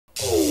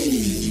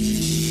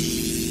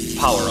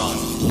Power on.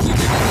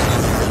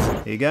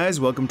 Hey guys,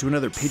 welcome to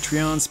another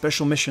Patreon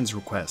special missions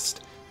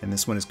request. And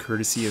this one is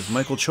courtesy of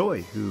Michael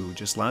Choi, who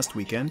just last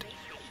weekend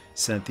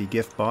sent the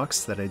gift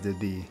box that I did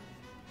the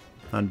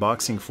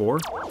unboxing for.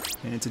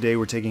 And today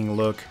we're taking a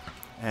look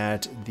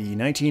at the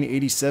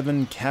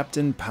 1987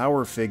 Captain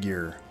Power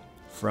figure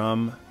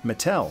from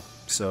Mattel.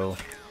 So,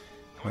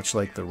 much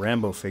like the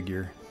Rambo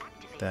figure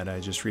that I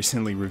just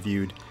recently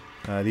reviewed,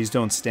 these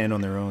don't stand on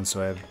their own,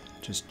 so I've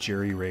just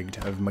jerry-rigged.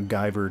 I've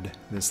MacGyvered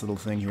this little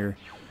thing here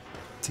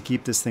to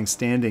keep this thing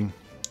standing.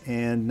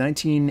 And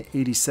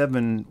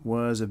 1987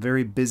 was a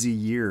very busy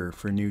year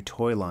for new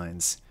toy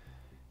lines.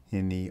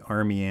 In the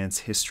Army Ants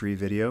history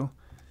video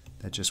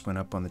that just went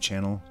up on the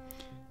channel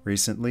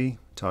recently,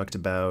 talked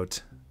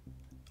about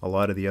a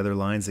lot of the other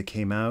lines that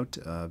came out,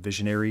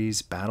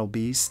 Visionaries, Battle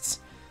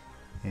Beasts,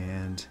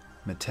 and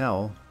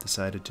Mattel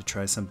decided to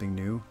try something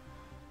new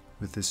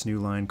with this new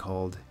line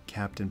called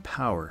Captain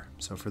Power.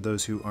 So for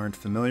those who aren't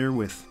familiar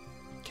with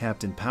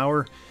Captain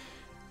Power,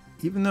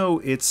 even though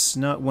it's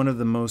not one of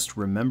the most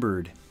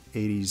remembered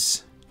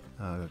 80s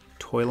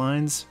toy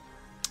lines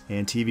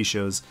and TV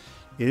shows,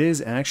 it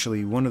is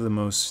actually one of the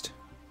most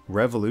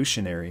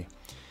revolutionary.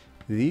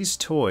 These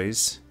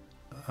toys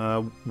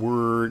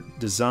were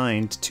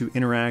designed to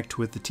interact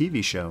with the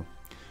TV show.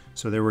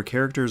 So there were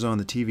characters on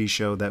the TV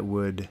show that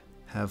would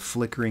have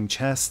flickering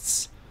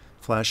chests,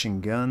 flashing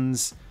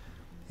guns,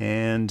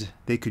 and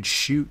they could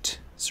shoot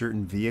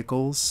certain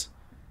vehicles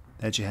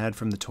that you had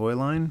from the toy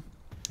line,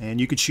 and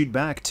you could shoot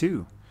back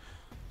too.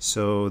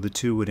 So the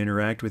two would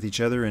interact with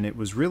each other, and it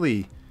was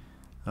really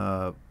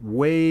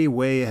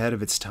way ahead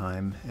of its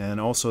time. And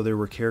also there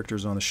were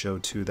characters on the show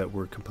too that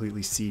were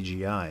completely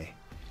CGI,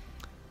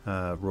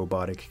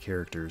 robotic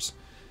characters.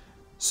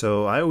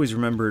 So I always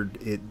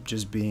remembered it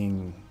just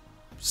being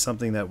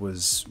something that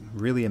was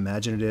really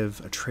imaginative,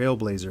 a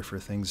trailblazer for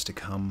things to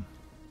come.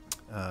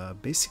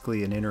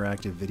 Basically an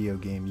interactive video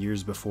game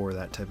years before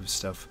that type of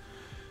stuff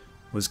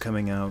was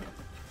coming out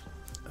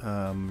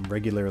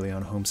regularly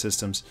on home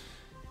systems.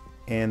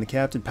 And the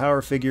Captain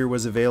Power figure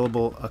was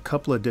available a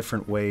couple of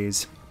different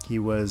ways. He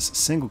was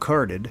single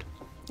carded,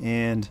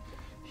 and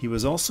he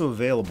was also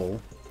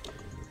available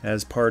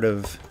as part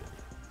of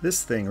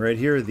this thing right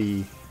here,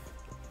 the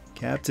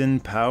Captain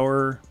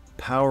Power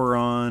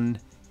On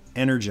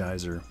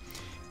Engergizer.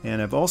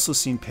 And I've also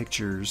seen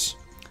pictures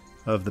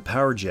of the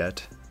Power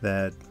Jet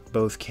that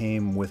both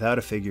came without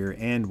a figure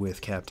and with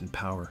Captain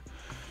Power.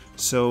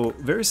 So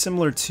very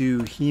similar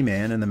to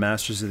He-Man and the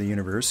Masters of the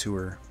Universe, who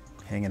are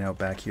hanging out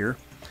back here.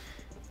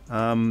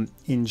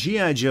 In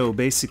G.I. Joe,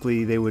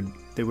 basically they would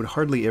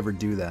hardly ever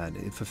do that.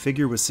 If a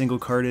figure was single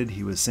carded,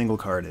 he was single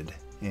carded,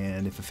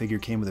 and if a figure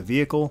came with a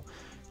vehicle,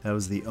 that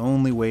was the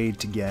only way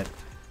to get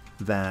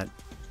that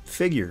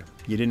figure.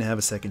 You didn't have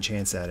a second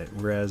chance at it.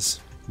 Whereas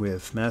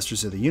with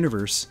Masters of the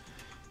Universe,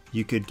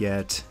 you could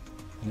get,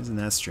 isn't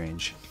that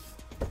strange?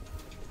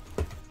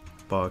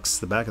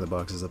 The back of the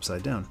box is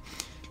upside down.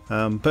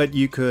 But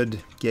you could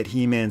get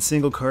He-Man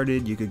single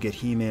carded, you could get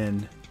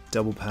He-Man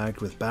double packed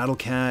with Battle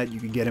Cat, you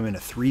could get him in a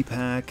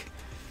 3-pack,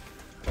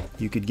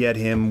 you could get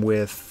him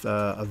with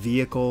a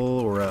vehicle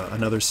or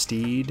another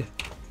steed.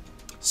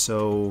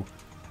 So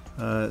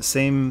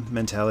same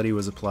mentality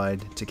was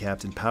applied to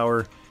Captain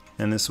Power,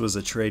 and this was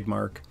a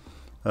trademark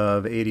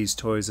of 80s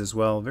toys as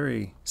well,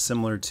 very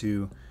similar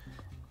to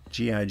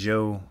G.I.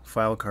 Joe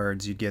file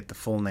cards. You'd get the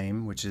full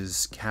name, which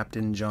is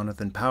Captain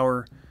Jonathan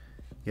Power.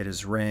 You get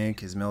his rank,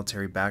 his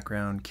military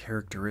background,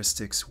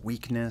 characteristics,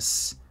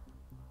 weakness,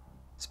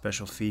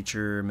 special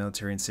feature,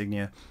 military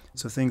insignia.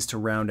 So things to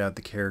round out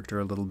the character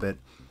a little bit.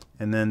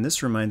 And then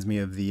this reminds me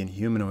of the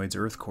Inhumanoids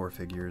Earth Corps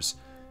figures,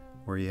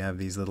 where you have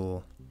these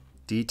little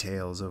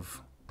details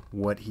of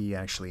what he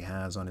actually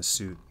has on his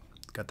suit.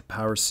 Got the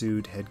power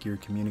suit, headgear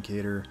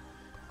communicator,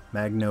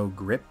 magno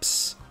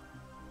grips,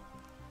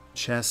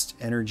 chest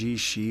energy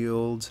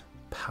shield,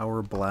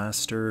 power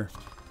blaster,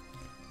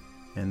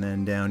 and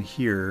then down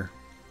here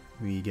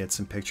we get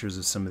some pictures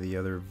of some of the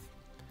other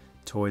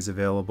toys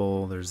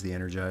available. There's the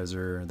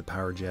Engergizer, the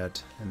Power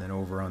Jet, and then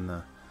over on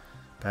the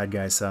bad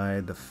guy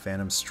side, the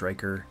Phantom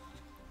Striker,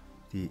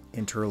 the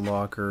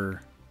Interlocker,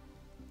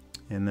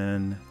 and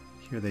then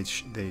here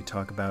they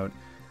talk about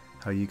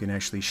how you can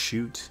actually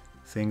shoot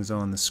things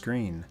on the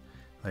screen.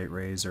 Light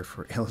rays are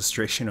for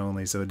illustration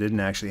only, so it didn't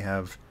actually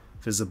have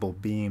visible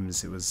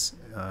beams. It was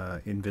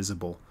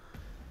invisible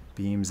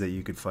beams that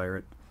you could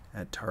fire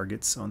at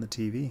targets on the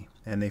TV,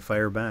 and they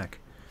fire back.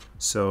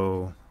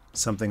 So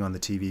something on the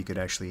TV could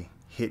actually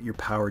hit your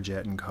power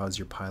jet and cause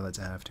your pilot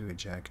to have to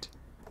eject.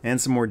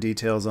 And some more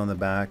details on the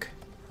back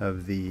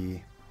of the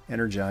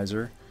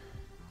Engergizer.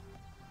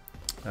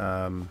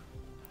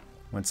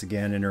 Once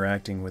again,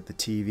 interacting with the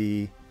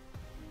TV.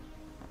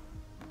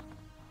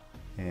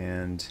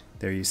 And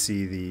there you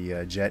see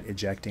the jet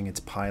ejecting its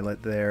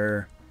pilot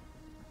there.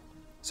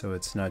 So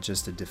it's not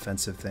just a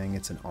defensive thing,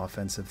 it's an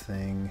offensive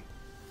thing.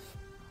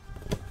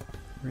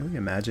 Really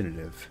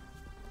imaginative.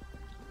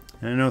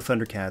 And I know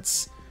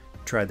Thundercats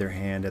tried their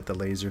hand at the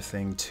laser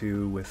thing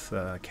too with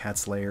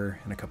Cat's Lair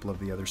and a couple of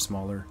the other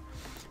smaller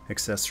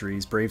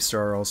accessories. Brave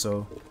Star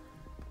also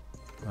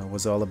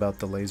was all about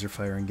the laser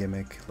firing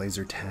gimmick,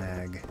 laser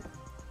tag.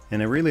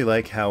 And I really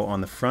like how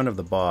on the front of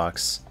the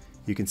box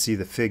you can see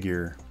the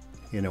figure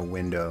in a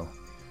window,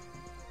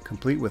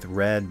 complete with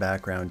red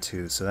background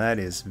too. So that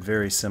is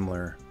very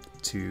similar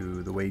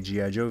to the way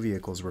G.I. Joe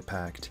vehicles were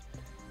packed,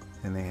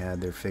 and they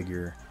had their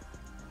figure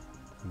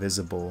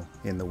visible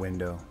in the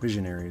window.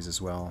 Visionaries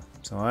as well.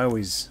 So I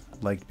always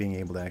liked being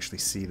able to actually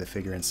see the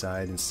figure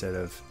inside instead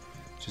of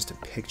just a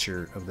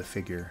picture of the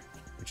figure,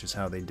 which is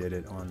how they did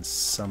it on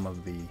some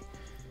of the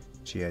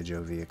G.I.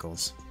 Joe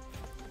vehicles.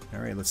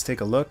 Alright, let's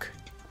take a look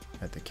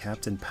at the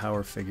Captain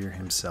Power figure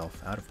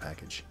himself out of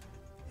package.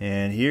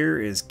 And here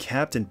is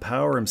Captain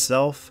Power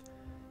himself,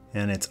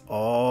 and it's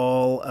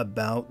all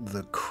about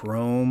the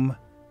chrome.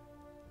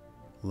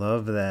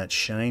 Love that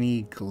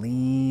shiny,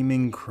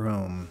 gleaming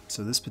chrome.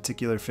 So this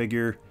particular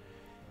figure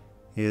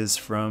is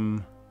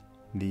from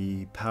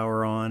the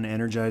Power On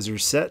Energizer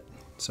set.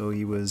 So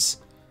he was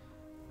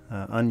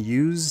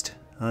unused,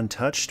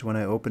 untouched when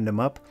I opened him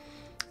up.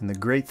 And the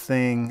great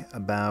thing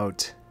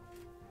about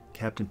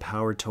Captain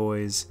Power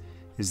toys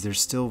is they're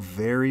still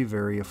very,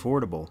 very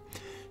affordable.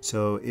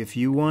 So if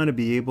you want to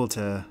be able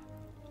to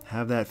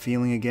have that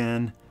feeling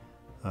again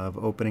of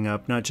opening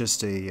up not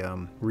just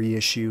a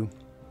reissue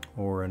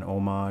or an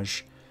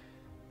homage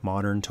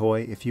modern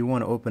toy, if you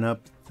want to open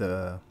up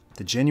the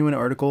genuine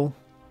article,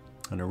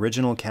 an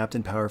original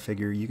Captain Power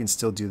figure, you can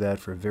still do that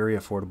for a very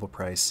affordable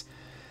price.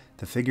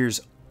 The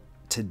figures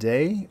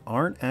today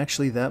aren't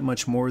actually that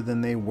much more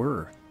than they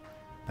were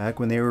back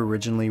when they were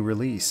originally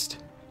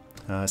released.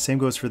 Same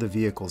goes for the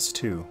vehicles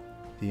too.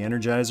 The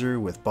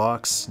Engergizer with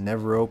box,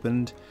 never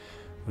opened,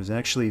 was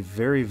actually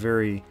very,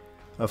 very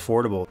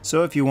affordable.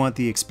 So if you want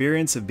the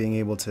experience of being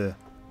able to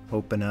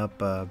open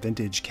up a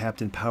vintage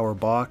Captain Power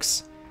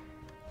box,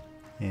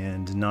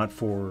 and not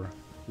for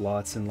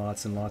lots and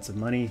lots and lots of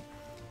money,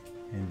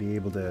 and be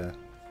able to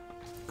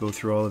go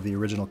through all of the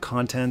original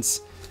contents,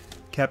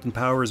 Captain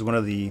Power is one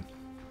of the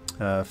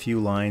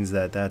few lines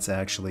that's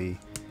actually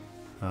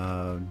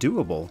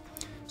doable.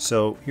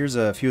 So here's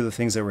a few of the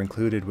things that were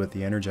included with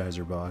the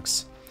Engergizer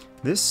box.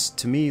 This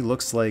to me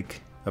looks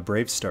like a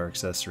Brave Star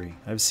accessory.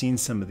 I've seen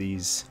some of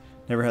these,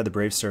 never had the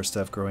Brave Star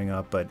stuff growing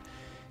up, but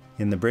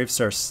in the Brave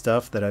Star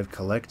stuff that I've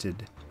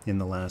collected in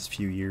the last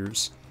few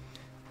years,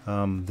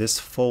 this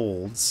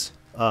folds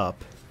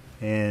up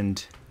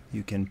and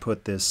you can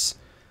put this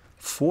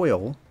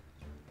foil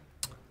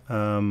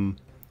on.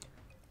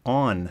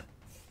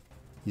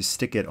 You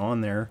stick it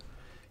on there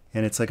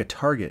and it's like a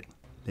target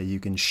that you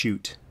can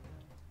shoot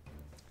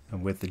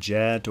with the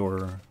jet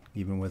or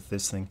even with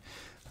this thing.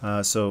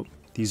 So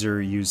these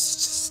are used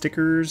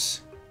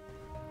stickers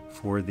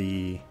for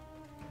the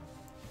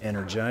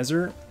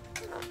Engergizer,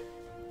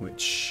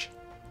 which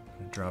I'm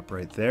gonna drop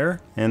right there.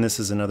 And this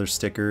is another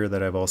sticker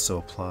that I've also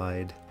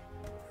applied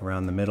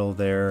around the middle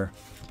there.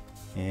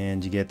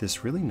 And you get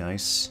this really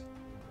nice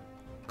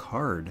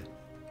card.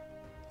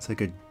 It's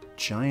like a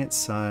giant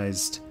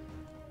sized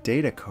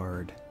data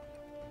card,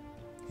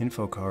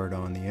 info card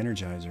on the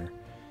Engergizer.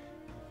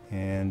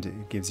 And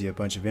it gives you a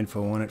bunch of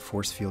info on it: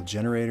 force field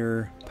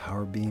generator,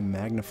 power beam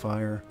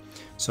magnifier.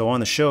 So on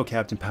the show,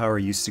 Captain Power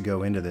used to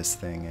go into this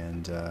thing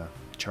and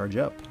charge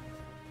up.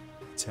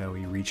 That's how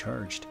he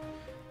recharged.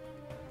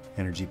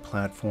 Energy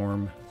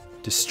platform,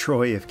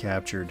 destroy if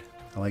captured.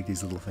 I like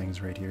these little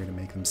things right here to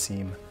make them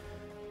seem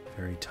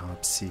very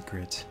top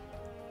secret.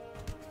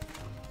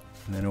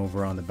 And then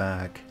over on the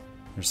back,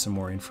 there's some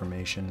more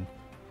information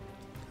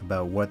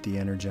about what the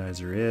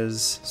Engergizer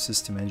is,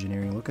 system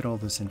engineering. Look at all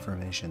this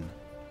information.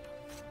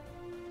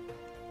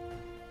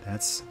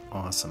 That's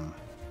awesome.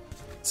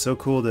 It's so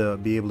cool to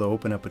be able to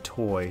open up a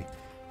toy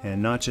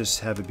and not just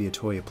have it be a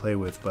toy you play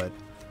with, but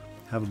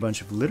have a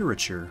bunch of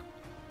literature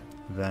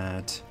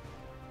that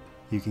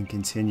you can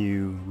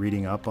continue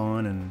reading up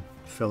on and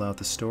fill out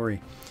the story.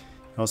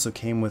 It also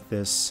came with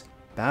this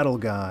battle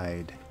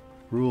guide,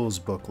 rules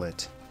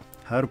booklet,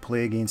 how to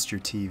play against your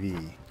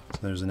TV. So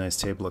there's a nice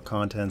table of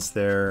contents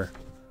there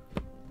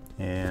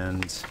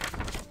and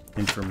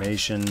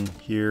information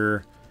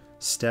here,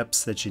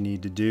 steps that you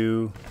need to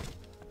do,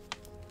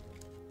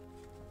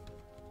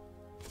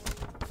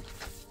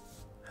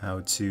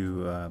 how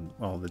to,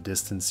 all the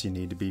distance you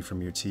need to be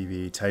from your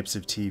TV, types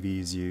of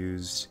TVs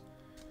used.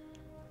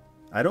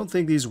 I don't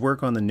think these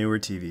work on the newer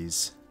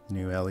TVs,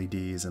 new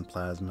LEDs and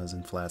plasmas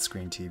and flat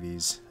screen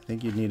TVs. I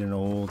think you'd need an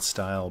old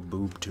style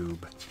boob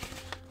tube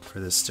for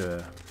this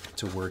to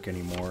work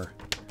anymore.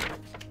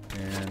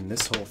 And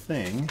this whole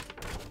thing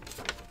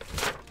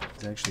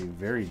is actually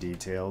very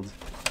detailed.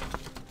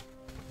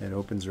 It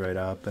opens right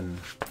up and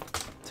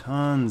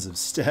tons of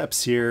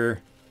steps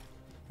here.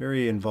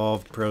 Very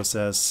involved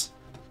process.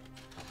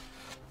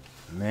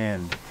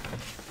 Man,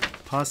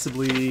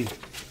 possibly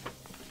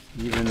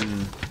even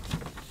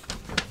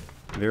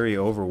very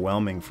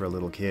overwhelming for a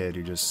little kid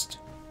who just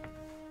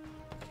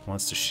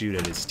wants to shoot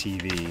at his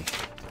TV.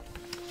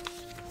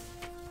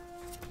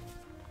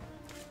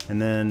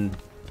 And then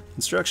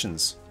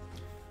instructions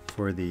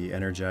for the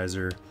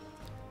Engergizer,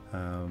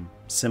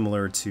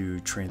 similar to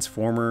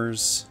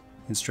Transformers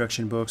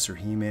instruction books or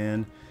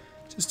He-Man,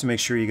 just to make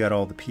sure you got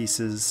all the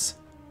pieces,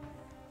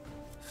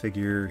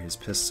 figure, his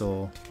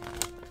pistol,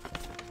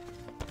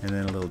 and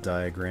then a little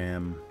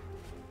diagram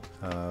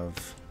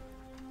of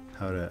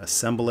how to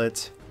assemble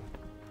it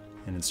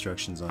and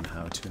instructions on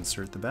how to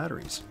insert the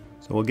batteries.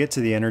 So we'll get to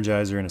the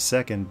Engergizer in a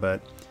second,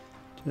 but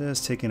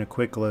just taking a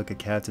quick look at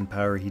Captain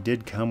Power, he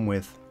did come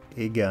with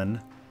a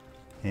gun,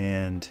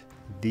 and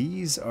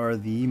these are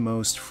the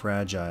most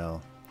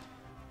fragile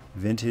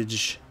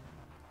vintage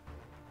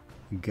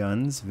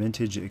guns,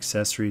 vintage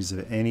accessories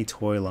of any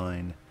toy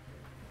line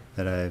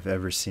that I've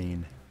ever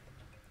seen.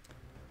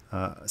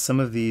 Some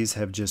of these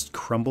have just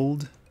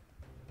crumbled,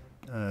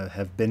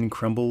 have been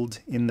crumbled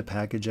in the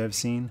package I've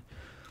seen,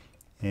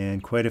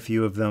 and quite a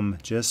few of them,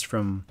 just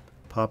from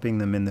popping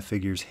them in the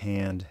figure's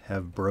hand,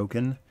 have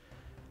broken.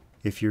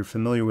 If you're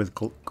familiar with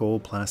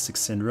gold plastic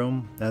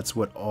syndrome, that's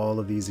what all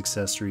of these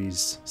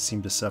accessories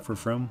seem to suffer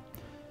from,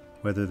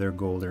 whether they're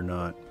gold or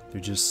not. They're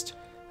just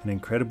an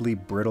incredibly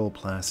brittle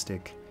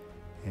plastic,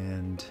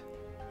 and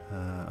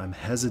I'm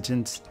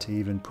hesitant to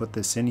even put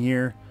this in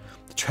here,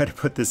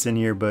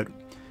 but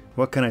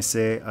what can I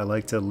say? I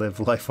like to live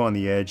life on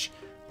the edge.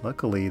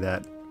 Luckily,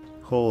 that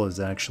hole is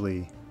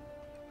actually,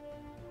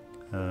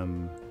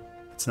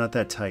 it's not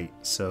that tight,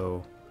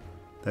 so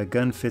that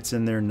gun fits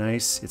in there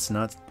nice. It's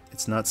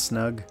not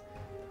snug.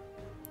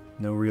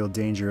 No real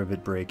danger of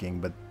it breaking,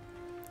 but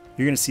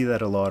you're going to see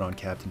that a lot on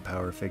Captain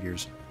Power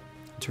figures.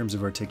 In terms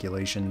of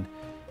articulation,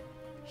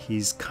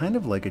 he's kind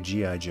of like a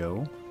G.I.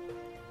 Joe.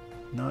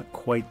 Not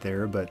quite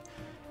there, but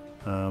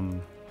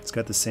it's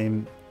got the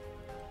same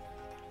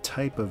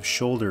type of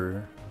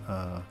shoulder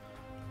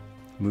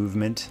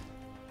movement,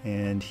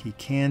 and he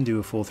can do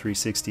a full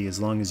 360 as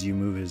long as you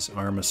move his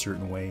arm a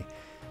certain way.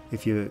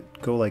 If you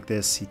go like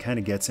this, he kind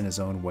of gets in his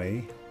own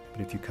way,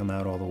 but if you come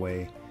out all the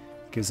way,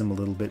 it gives him a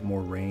little bit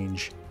more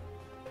range.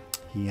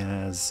 He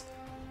has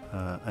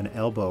an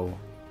elbow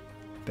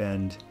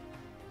bend,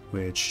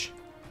 which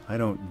I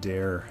don't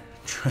dare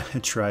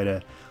try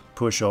to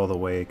push all the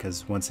way,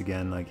 because once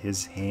again, like,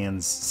 his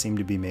hands seem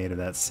to be made of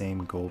that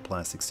same gold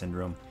plastic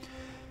syndrome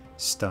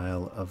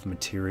style of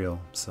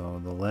material.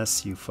 So the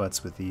less you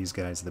futz with these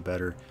guys, the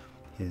better.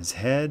 His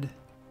head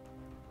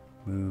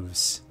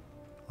moves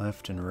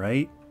left and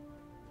right,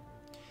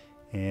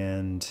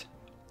 and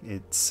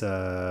it's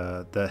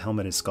the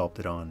helmet is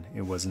sculpted on.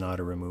 It was not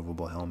a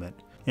removable helmet.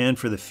 And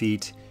for the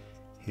feet,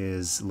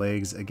 his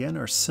legs again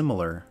are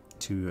similar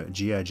to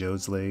G.I.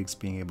 Joe's legs,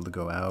 being able to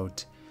go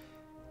out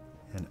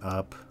and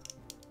up.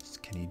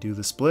 Can he do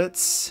the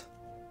splits?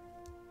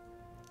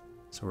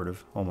 Sort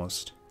of,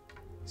 almost.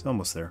 He's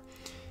almost there.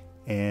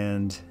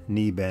 And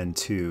knee bend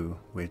too,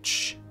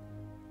 which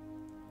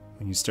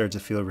when you start to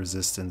feel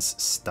resistance,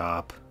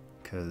 stop,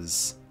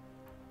 because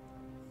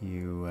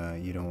you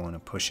don't want to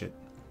push it.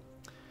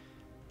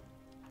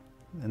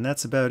 And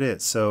that's about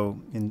it. So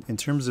in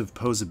terms of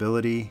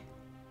posability,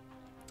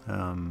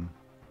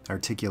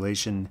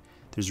 articulation,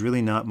 there's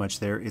really not much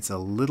there. It's a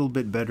little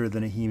bit better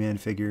than a He-Man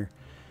figure,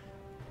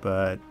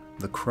 but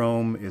the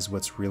chrome is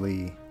what's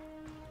really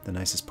the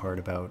nicest part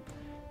about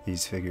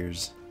these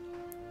figures.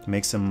 It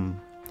makes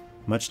them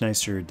much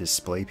nicer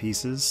display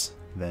pieces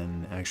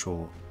than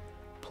actual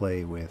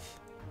play with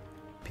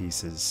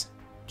pieces.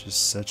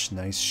 Just such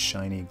nice,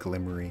 shiny,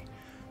 glimmery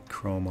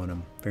chrome on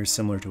them. Very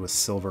similar to a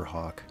Silver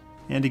Hawk.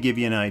 And to give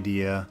you an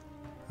idea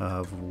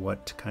of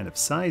what kind of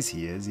size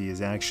he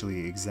is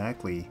actually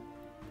exactly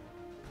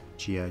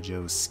G.I.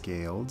 Joe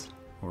scaled,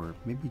 or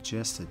maybe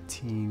just a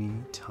teeny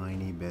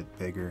tiny bit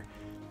bigger.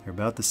 They're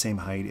about the same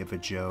height if a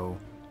Joe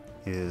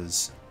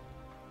is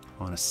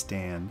on a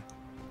stand.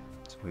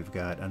 So we've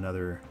got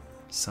another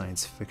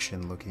science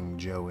fiction looking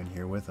Joe in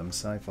here with him,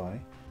 sci-fi.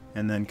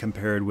 And then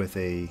compared with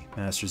a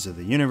Masters of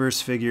the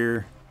Universe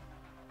figure,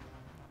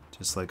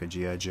 just like a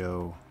G.I.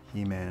 Joe,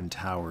 He-Man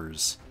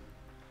towers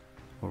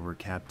over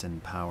Captain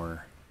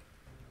Power.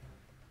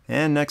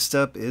 And next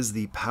up is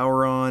the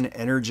Power-On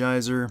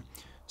Engergizer.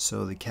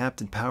 So the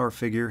Captain Power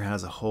figure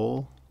has a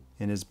hole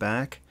in his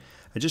back.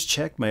 I just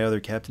checked my other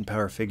Captain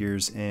Power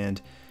figures,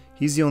 and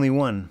he's the only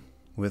one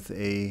with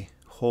a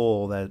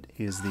hole that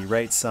is the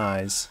right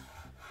size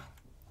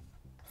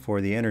for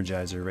the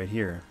Engergizer right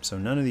here. So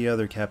none of the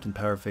other Captain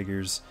Power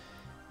figures,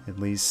 at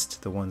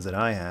least the ones that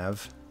I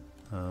have,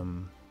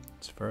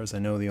 as far as I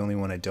know, the only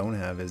one I don't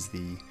have is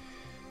the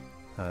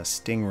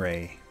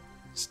Stingray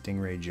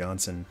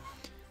Johnson.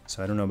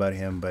 So I don't know about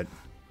him, but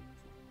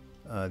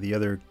the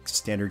other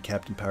standard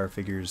Captain Power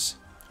figures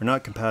are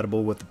not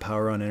compatible with the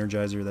Power-On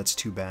Engergizer. That's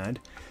too bad.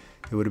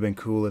 It would have been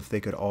cool if they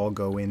could all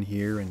go in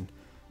here and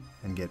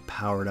get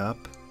powered up.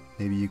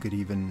 Maybe you could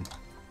even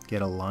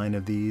get a line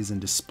of these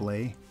and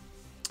display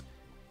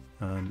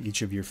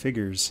each of your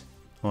figures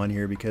on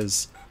here,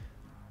 because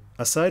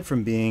aside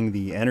from being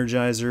the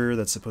Engergizer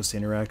that's supposed to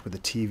interact with the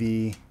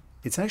TV,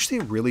 it's actually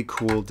a really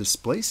cool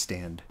display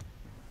stand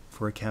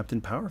for a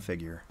Captain Power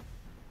figure.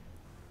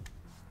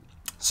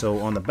 So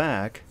on the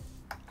back,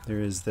 there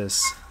is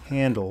this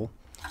handle,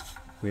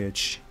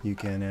 which you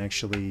can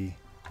actually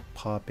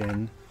pop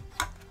in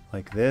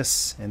like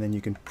this, and then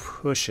you can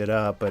push it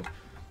up, but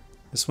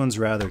this one's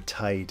rather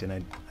tight and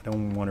I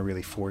don't want to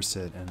really force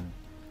it, and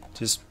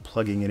just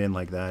plugging it in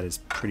like that is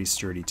pretty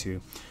sturdy too.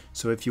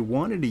 So if you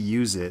wanted to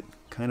use it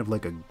kind of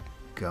like a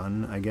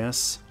gun, I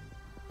guess,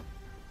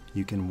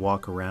 you can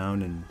walk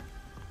around and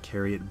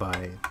carry it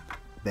by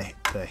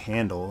the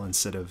handle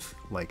instead of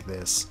like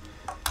this.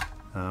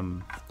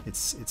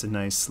 It's a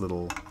nice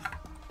little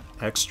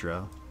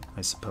extra,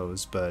 I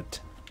suppose, but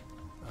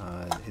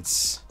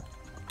it's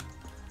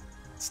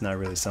not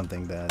really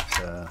something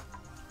that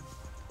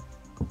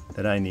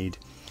that I need.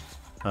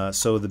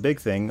 So the big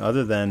thing,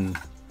 other than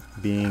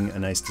being a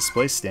nice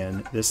display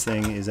stand, this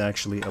thing is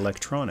actually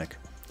electronic.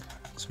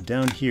 So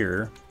down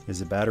here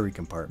is a battery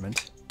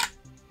compartment,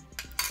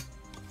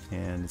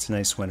 and it's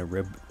nice when a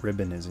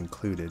ribbon is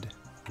included,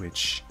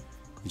 which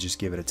you just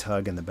give it a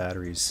tug and the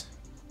batteries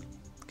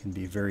can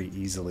be very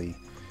easily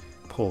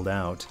pulled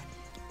out.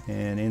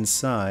 And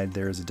inside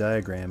there's a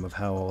diagram of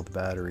how all the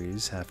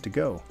batteries have to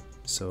go.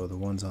 So the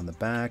ones on the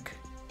back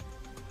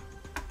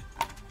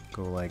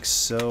go like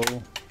so.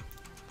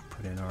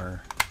 Put in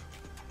our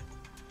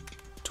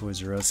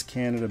Toys R Us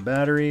Canada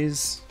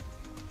batteries,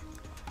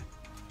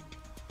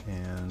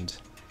 and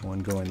one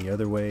going the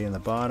other way in the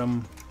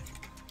bottom.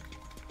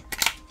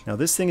 Now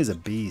this thing is a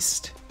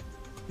beast.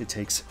 It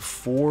takes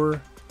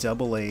 4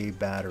 AA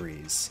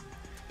batteries,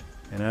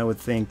 and I would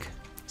think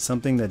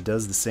something that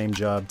does the same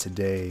job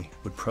today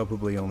would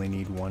probably only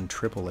need 1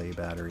 AAA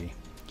battery.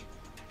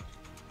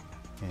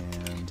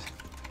 And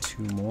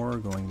 2 more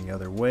going the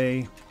other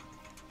way.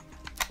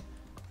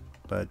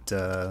 But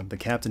the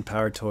Captain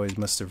Power toys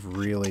must have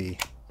really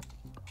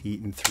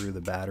eaten through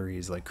the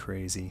batteries like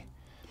crazy.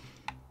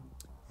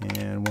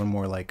 And one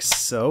more like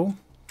so.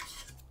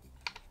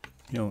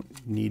 You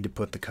don't need to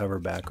put the cover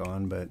back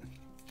on, but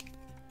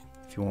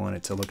if you want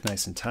it to look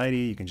nice and tidy,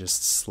 you can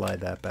just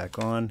slide that back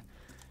on.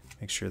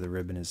 Make sure the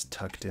ribbon is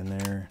tucked in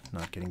there,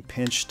 not getting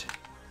pinched.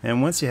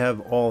 And once you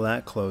have all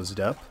that closed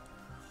up,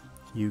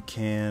 you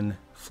can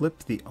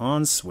flip the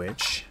on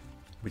switch,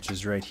 which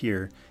is right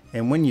here.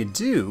 And when you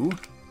do,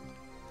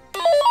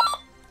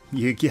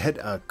 you get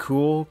a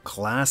cool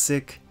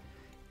classic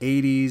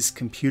 80s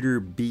computer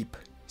beep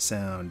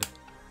sound.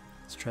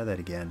 Let's try that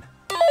again.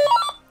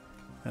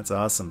 That's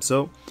awesome.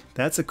 So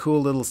that's a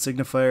cool little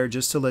signifier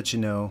just to let you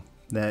know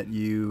that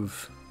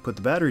you've put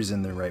the batteries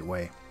in the right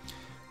way.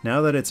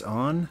 Now that it's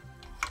on,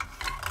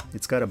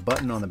 it's got a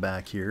button on the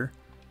back here,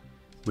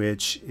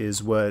 which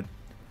is what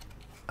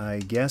I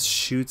guess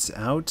shoots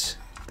out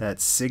that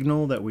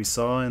signal that we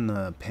saw in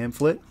the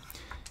pamphlet.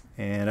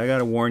 And I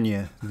gotta warn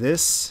you,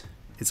 it's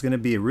going to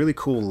be a really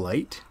cool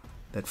light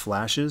that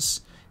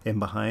flashes in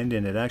behind,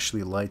 and it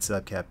actually lights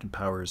up Captain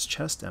Power's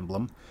chest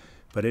emblem,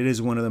 but it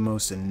is one of the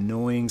most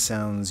annoying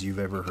sounds you've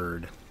ever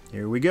heard.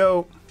 Here we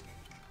go.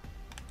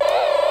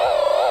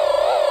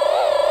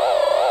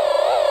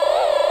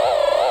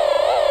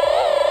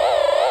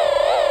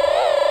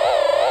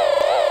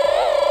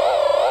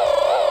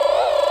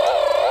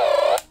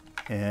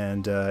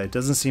 And it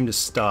doesn't seem to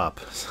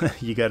stop.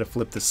 You got to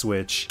flip the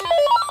switch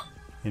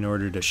in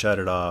order to shut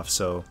it off.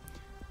 So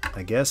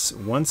I guess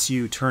once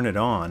you turn it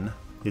on,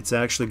 it's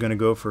actually going to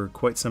go for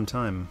quite some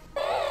time.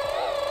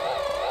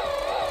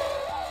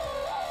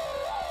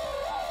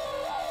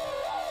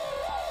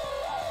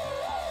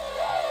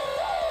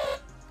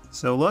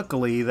 So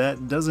luckily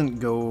that doesn't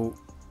go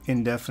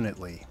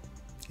indefinitely.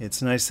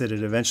 It's nice that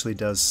it eventually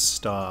does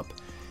stop,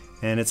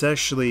 and it's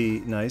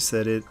actually nice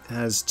that it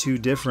has 2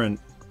 different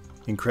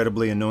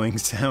incredibly annoying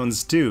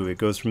sounds too. It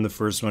goes from the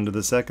first one to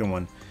the second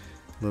one.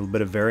 A little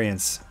bit of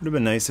variance. Would have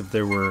been nice if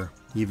there were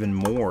even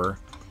more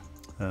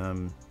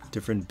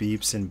different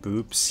beeps and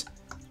boops,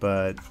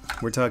 but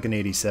we're talking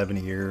 87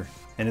 here,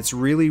 and it's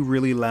really,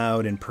 really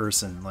loud in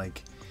person.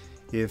 Like,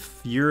 if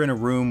you're in a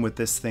room with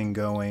this thing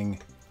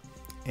going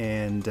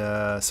and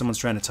someone's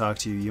trying to talk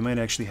to you, you might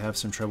actually have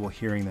some trouble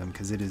hearing them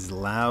because it is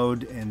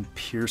loud and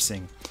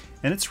piercing,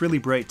 and it's really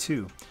bright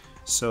too.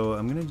 So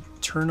I'm gonna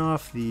turn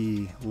off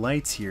the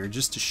lights here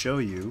just to show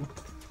you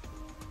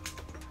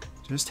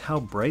just how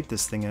bright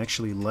this thing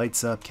actually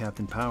lights up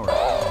Captain Power.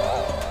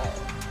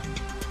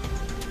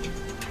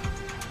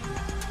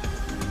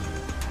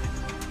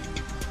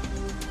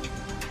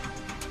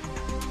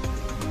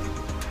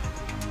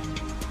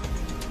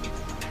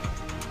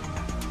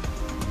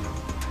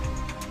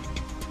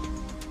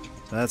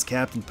 So that's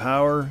Captain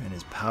Power and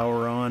his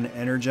Power On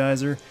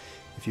Energizer.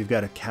 If you've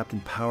got a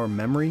Captain Power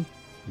memory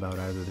about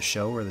either the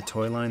show or the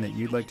toy line that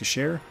you'd like to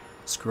share,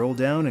 scroll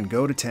down and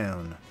go to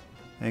town.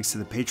 Thanks to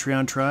the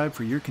Patreon tribe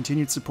for your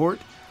continued support.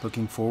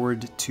 Looking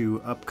forward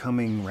to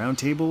upcoming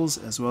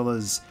roundtables as well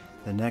as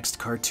the next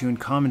cartoon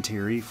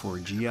commentary for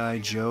G.I.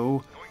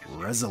 Joe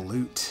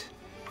Resolute.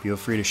 Feel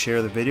free to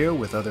share the video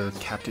with other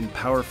Captain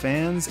Power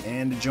fans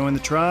and to join the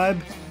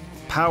tribe.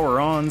 Power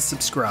on,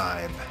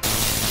 subscribe.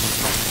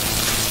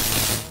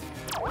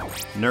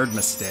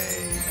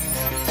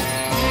 Nerdmaste.